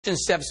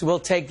steps we'll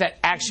take that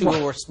actually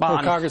will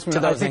respond Congressman,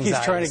 to those I think anxieties.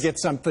 he's trying to get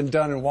something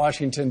done in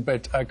Washington,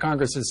 but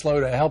Congress is slow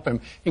to help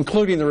him,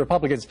 including the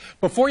Republicans.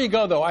 Before you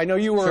go, though, I know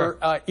you were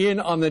in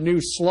on the new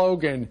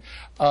slogan,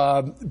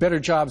 better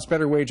jobs,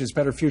 better wages,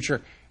 better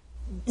future.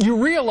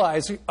 You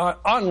realize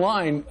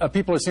online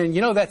people are saying, you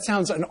know, that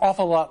sounds an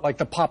awful lot like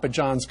the Papa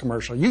John's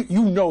commercial.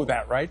 You know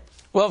that, right?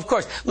 Well, of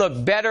course.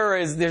 Look, better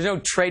is, there's no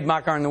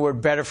trademark on the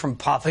word better from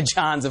Papa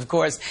John's, of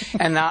course.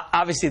 And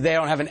obviously they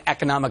don't have an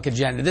economic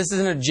agenda. This is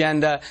an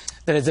agenda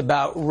that is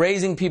about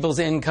raising people's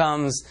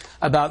incomes,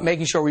 about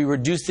making sure we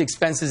reduce the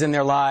expenses in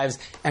their lives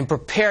and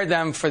prepare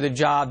them for the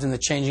jobs and the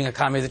changing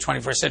economy of the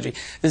 21st century.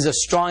 This is a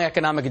strong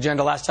economic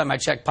agenda. Last time I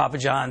checked, Papa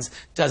John's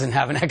doesn't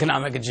have an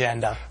economic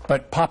agenda.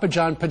 But Papa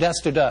John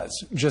Podesta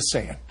does. Just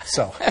saying.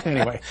 So,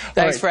 anyway.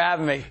 Thanks for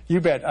having me.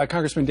 You bet.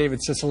 Congressman David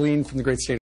Cicilline from the great state